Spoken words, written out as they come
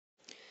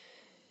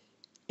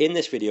In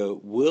this video,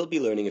 we'll be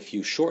learning a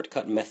few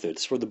shortcut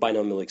methods for the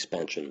binomial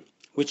expansion,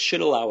 which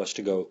should allow us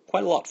to go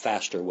quite a lot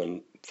faster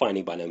when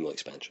finding binomial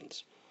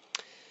expansions.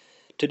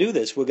 To do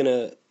this, we're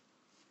going to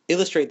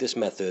illustrate this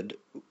method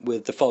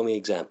with the following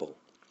example.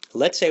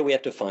 Let's say we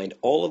have to find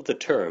all of the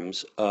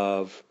terms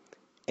of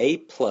a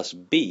plus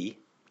b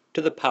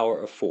to the power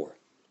of 4.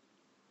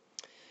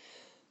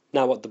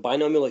 Now, what the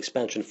binomial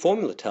expansion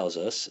formula tells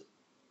us,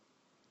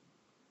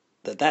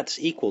 that's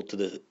equal to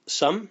the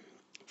sum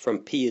from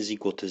p is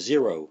equal to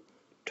 0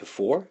 to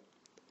 4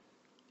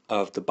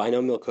 of the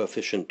binomial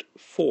coefficient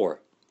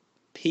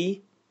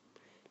 4p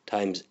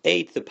times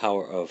a to the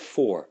power of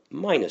 4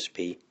 minus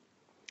p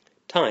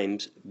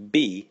times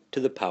b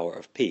to the power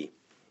of p.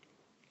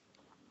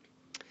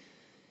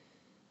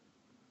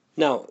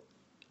 Now,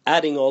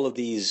 adding all of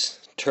these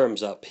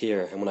terms up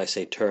here, and when I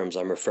say terms,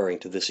 I'm referring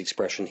to this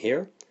expression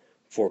here,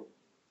 for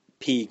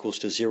p equals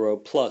to 0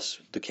 plus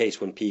the case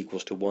when p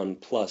equals to 1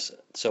 plus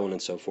so on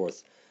and so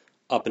forth,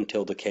 up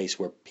until the case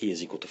where p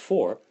is equal to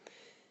 4,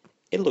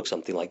 it looks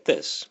something like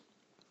this.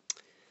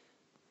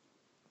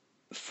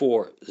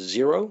 For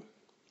 0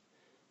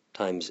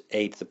 times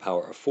a to the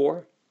power of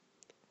 4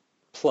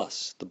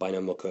 plus the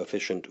binomial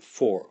coefficient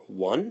 4,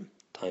 1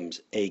 times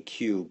a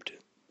cubed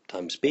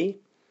times b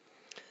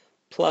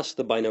plus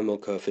the binomial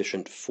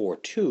coefficient 4,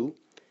 2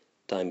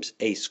 times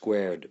a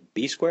squared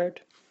b squared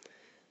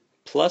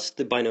plus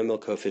the binomial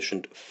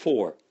coefficient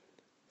 4,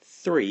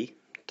 3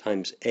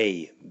 times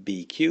a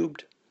b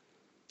cubed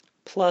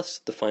plus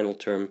the final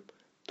term,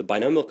 the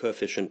binomial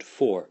coefficient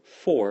 4,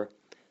 4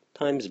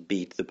 times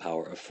b to the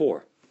power of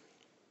 4.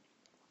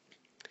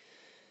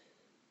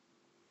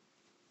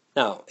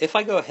 Now, if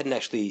I go ahead and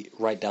actually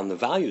write down the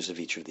values of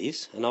each of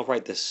these, and I'll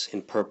write this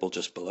in purple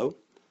just below,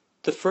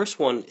 the first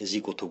one is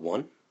equal to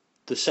 1,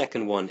 the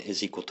second one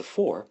is equal to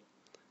 4,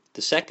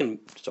 the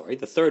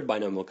third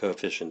binomial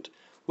coefficient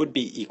would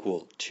be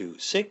equal to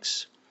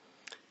 6,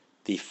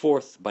 the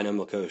fourth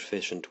binomial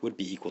coefficient would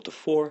be equal to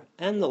 4,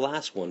 and the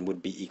last one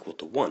would be equal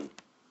to 1.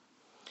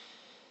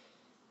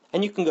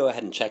 And you can go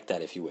ahead and check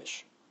that if you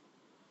wish.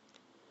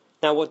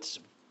 Now what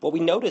we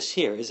notice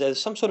here is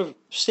there's some sort of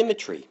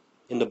symmetry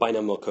in the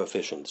binomial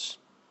coefficients.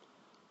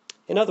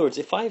 In other words,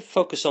 if I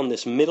focus on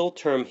this middle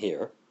term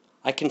here,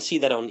 I can see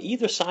that on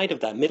either side of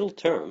that middle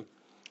term,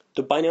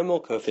 the binomial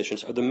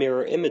coefficients are the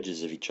mirror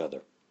images of each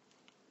other.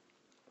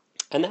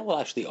 And that will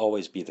actually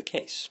always be the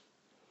case.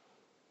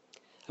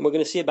 And we're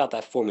going to see about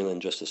that formula in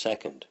just a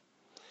second.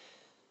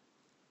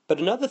 But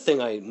another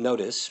thing I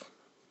notice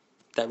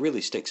that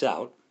really sticks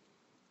out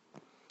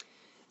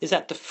is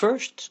that the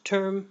first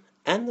term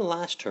and the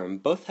last term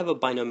both have a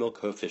binomial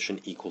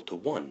coefficient equal to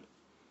 1.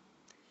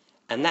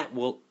 And that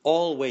will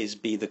always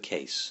be the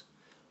case.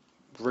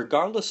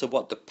 Regardless of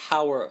what the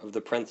power of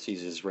the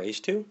parentheses is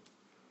raised to,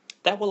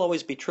 that will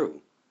always be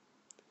true.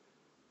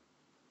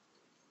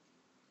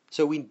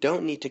 So we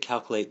don't need to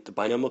calculate the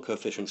binomial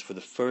coefficients for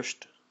the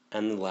first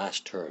and the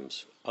last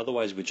terms.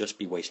 Otherwise, we'd just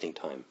be wasting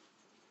time.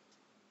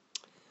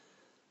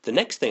 The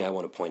next thing I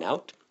want to point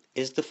out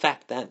is the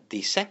fact that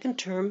the second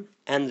term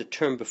and the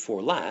term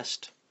before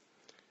last,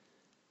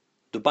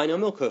 the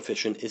binomial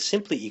coefficient is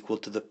simply equal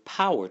to the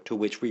power to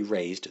which we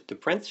raised the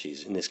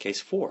parentheses, in this case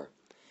 4.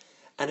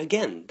 And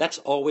again, that's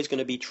always going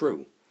to be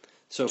true.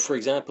 So for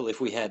example,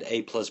 if we had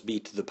a plus b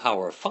to the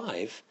power of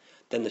 5,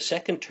 then the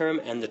second term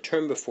and the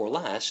term before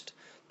last,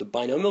 the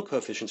binomial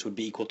coefficients would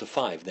be equal to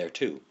 5 there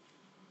too.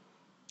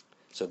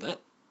 So that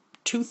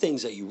two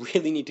things that you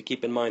really need to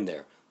keep in mind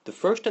there. The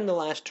first and the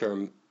last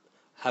term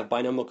have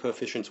binomial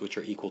coefficients which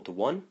are equal to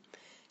 1,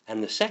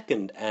 and the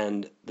second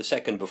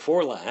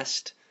before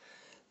last,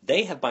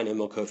 they have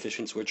binomial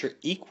coefficients which are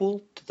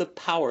equal to the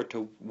power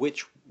to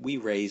which we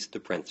raise the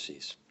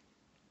parentheses.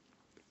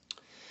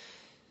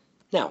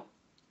 Now,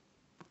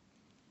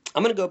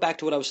 I'm going to go back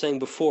to what I was saying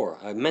before.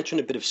 I mentioned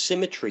a bit of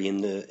symmetry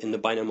in the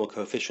binomial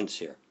coefficients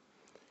here.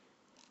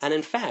 And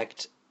in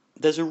fact,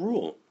 there's a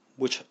rule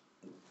which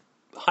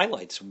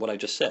highlights what I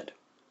just said.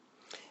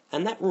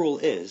 And that rule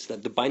is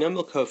that the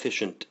binomial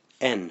coefficient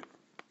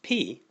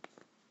np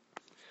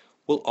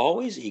will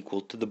always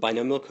equal to the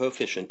binomial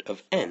coefficient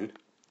of n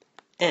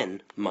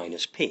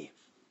minus p.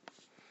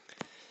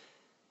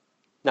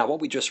 Now what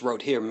we just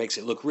wrote here makes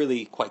it look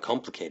really quite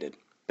complicated.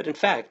 But in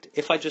fact,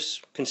 if I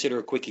just consider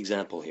a quick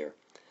example here,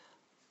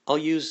 I'll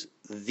use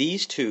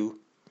these two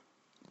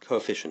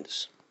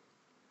coefficients.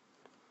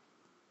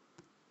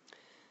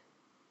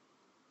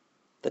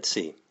 Let's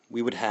see.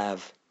 We would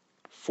have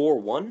 4,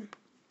 1,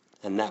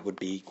 and that would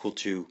be equal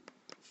to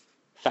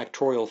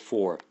factorial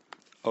 4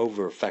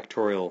 over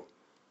factorial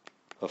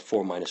of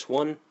 4 minus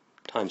 1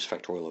 times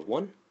factorial of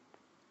 1,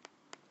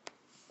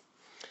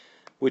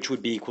 which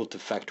would be equal to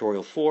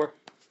factorial 4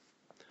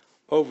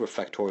 over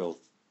factorial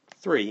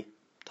 3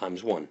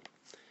 times 1.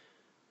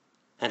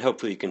 And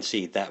hopefully you can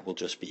see that will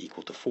just be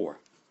equal to 4.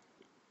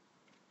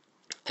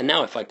 And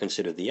now if I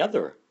consider the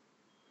other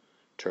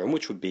term,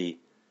 which would be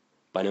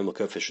binomial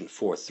coefficient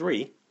 4,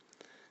 3,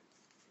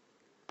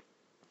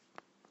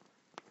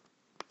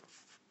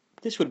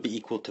 this would be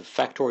equal to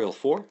factorial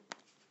 4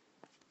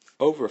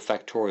 over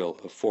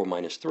factorial of 4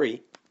 minus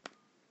 3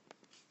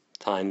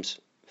 times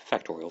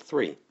factorial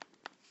 3.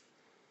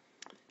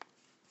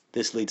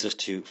 This leads us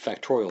to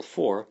factorial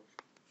 4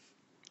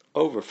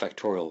 over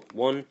factorial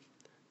 1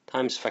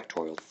 times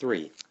factorial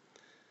 3,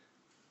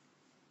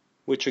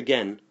 which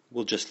again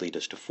will just lead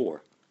us to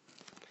 4.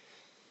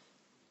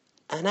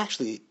 And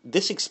actually,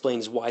 this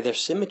explains why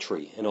there's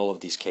symmetry in all of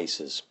these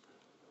cases.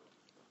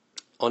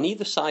 On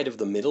either side of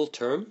the middle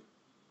term,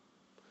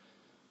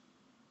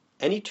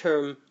 any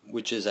term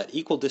which is at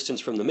equal distance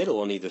from the middle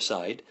on either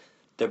side,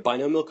 their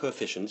binomial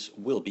coefficients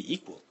will be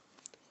equal.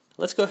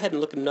 Let's go ahead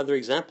and look at another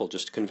example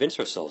just to convince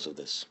ourselves of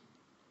this.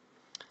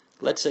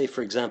 Let's say,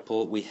 for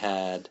example, we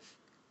had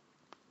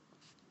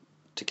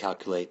to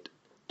calculate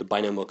the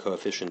binomial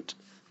coefficient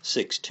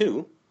 6,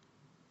 2.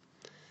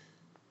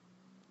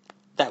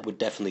 That would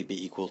definitely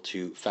be equal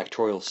to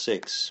factorial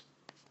 6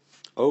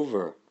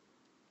 over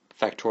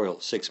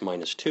factorial 6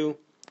 minus 2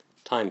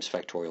 times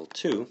factorial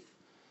 2,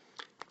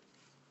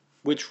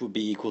 which would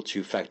be equal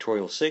to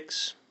factorial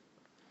 6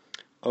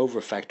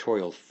 over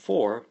factorial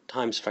 4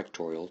 times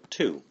factorial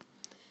 2.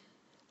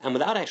 And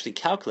without actually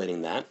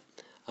calculating that,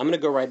 I'm going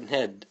to go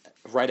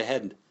right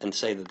ahead and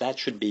say that that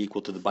should be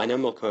equal to the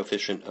binomial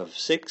coefficient of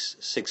 6,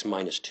 6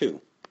 minus 2,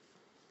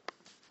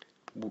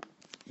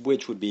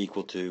 which would be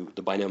equal to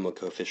the binomial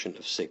coefficient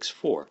of 6,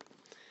 4.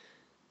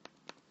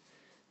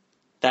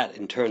 That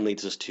in turn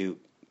leads us to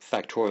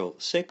factorial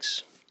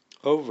 6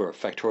 over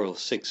factorial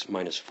 6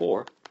 minus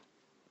 4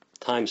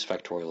 times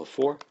factorial of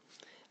 4,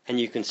 and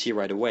you can see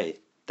right away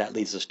that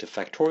leads us to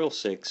factorial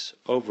 6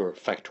 over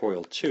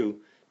factorial 2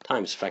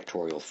 times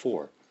factorial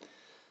 4.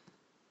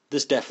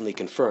 This definitely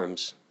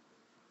confirms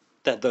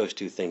that those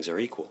two things are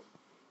equal.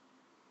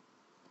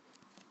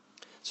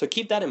 So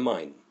keep that in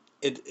mind.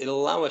 It'll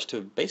allow us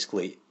to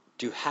basically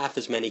do half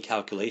as many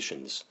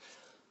calculations.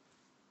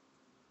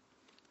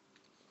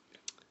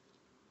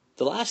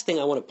 The last thing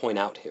I want to point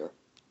out here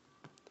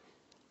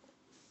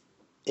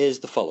is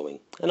the following,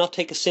 and I'll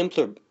take a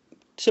simpler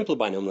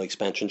binomial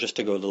expansion just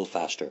to go a little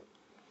faster.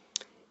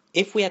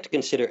 If we had to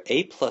consider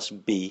a plus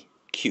b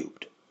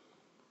cubed,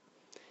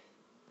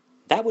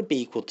 that would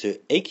be equal to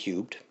a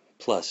cubed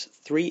plus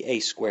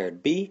 3a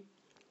squared b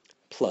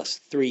plus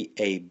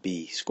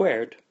 3ab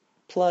squared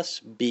plus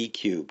b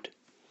cubed.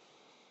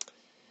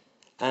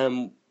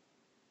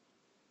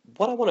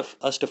 What I want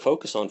us to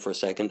focus on for a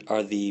second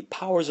are the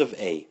powers of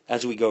a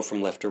as we go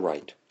from left to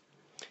right.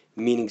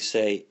 Meaning,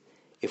 say,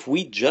 if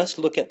we just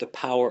look at the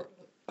power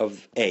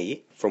of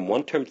a from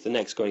one term to the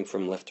next going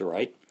from left to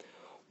right,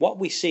 what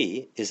we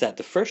see is that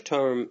the first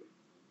term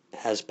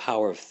has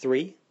power of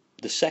 3,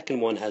 the second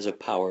one has a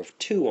power of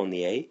 2 on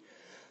the a,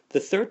 the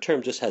third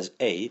term just has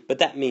a, but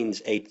that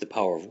means a to the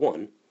power of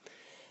 1,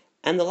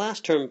 and the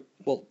last term,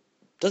 well,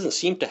 doesn't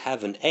seem to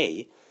have an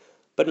a,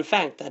 but in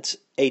fact that's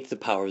a to the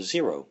power of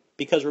 0,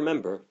 because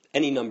remember,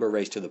 any number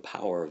raised to the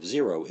power of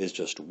 0 is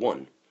just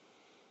 1.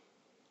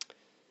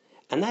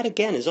 And that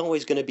again is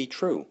always going to be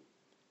true.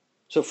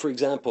 So for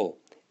example,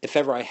 if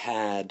ever I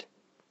had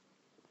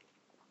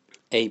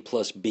a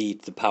plus b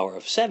to the power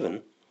of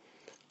 7,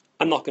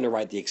 I'm not going to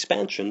write the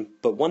expansion,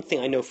 but one thing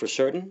I know for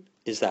certain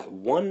is that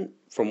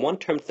from one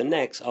term to the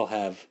next,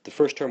 the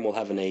first term will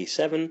have an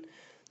a7,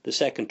 the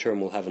second term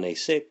will have an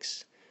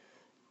a6,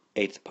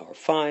 a to the power of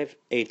 5,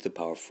 a to the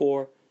power of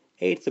 4,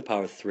 a to the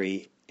power of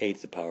 3, a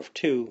to the power of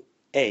 2,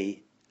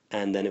 a,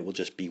 and then it will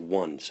just be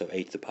 1, so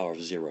a to the power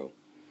of 0.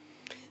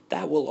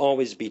 That will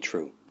always be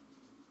true.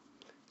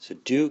 So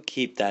do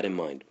keep that in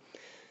mind.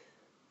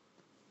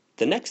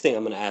 The next thing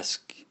I'm going to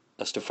ask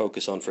us to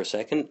focus on for a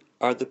second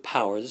are the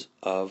powers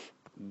of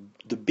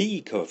the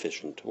b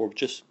coefficient, or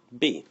just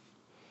b.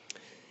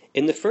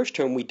 In the first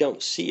term, we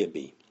don't see a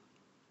b.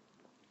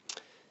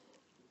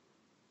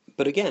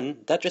 But again,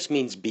 that just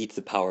means b to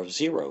the power of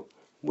 0,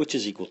 which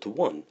is equal to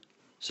 1.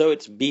 So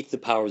it's b to the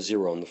power of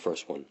 0 on the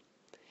first one.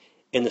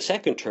 In the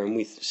second term,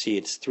 we see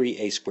it's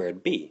 3a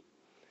squared b.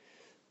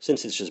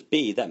 Since it's just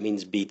b, that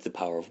means b to the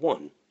power of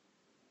 1.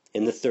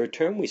 In the third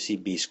term, we see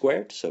b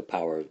squared, so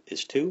power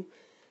is 2.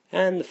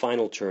 And the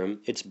final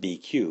term, it's b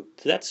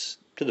cubed, so that's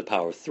to the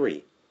power of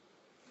 3.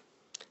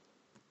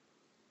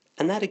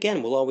 And that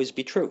again will always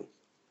be true.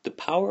 The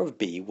power of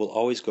b will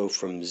always go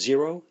from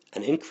 0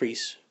 and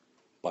increase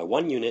by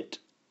 1 unit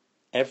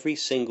every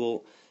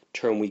single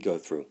term we go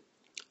through,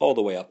 all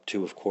the way up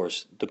to, of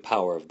course, the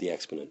power of the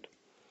exponent.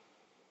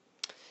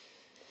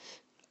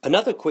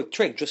 Another quick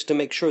trick, just to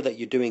make sure that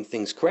you're doing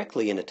things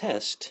correctly in a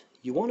test,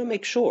 you want to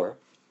make sure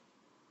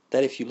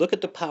that if you look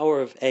at the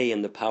power of a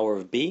and the power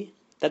of b,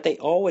 that they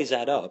always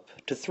add up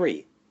to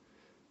 3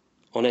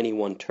 on any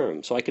one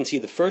term. So I can see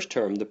the first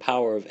term, the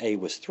power of a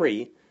was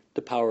 3,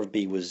 the power of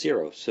b was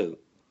 0, so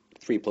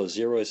 3 plus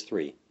 0 is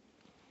 3.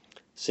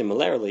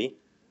 Similarly,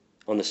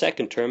 on the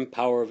second term,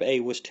 power of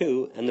a was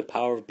 2, and the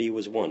power of b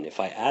was 1. If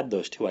I add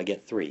those two, I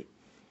get 3.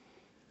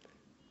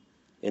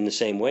 In the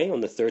same way,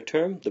 on the third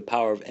term, the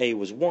power of a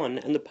was 1,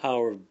 and the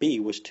power of b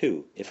was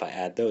 2. If I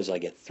add those, I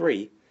get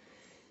 3.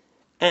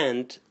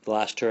 And the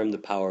last term, the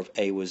power of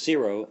a was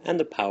 0, and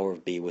the power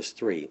of b was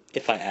 3.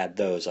 If I add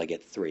those, I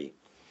get 3.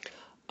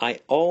 I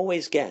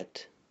always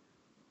get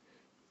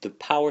the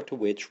power to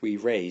which we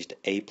raised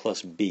a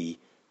plus b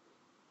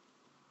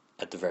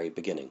at the very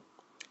beginning.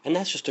 And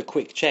that's just a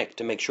quick check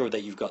to make sure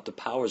that you've got the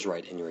powers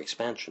right in your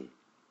expansion.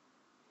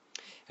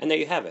 And there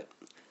you have it.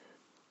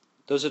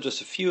 Those are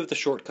just a few of the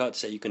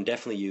shortcuts that you can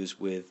definitely use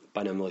with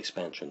binomial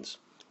expansions.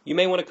 You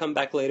may want to come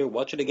back later,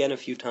 watch it again a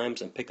few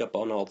times, and pick up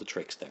on all the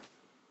tricks there.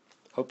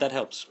 Hope that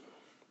helps.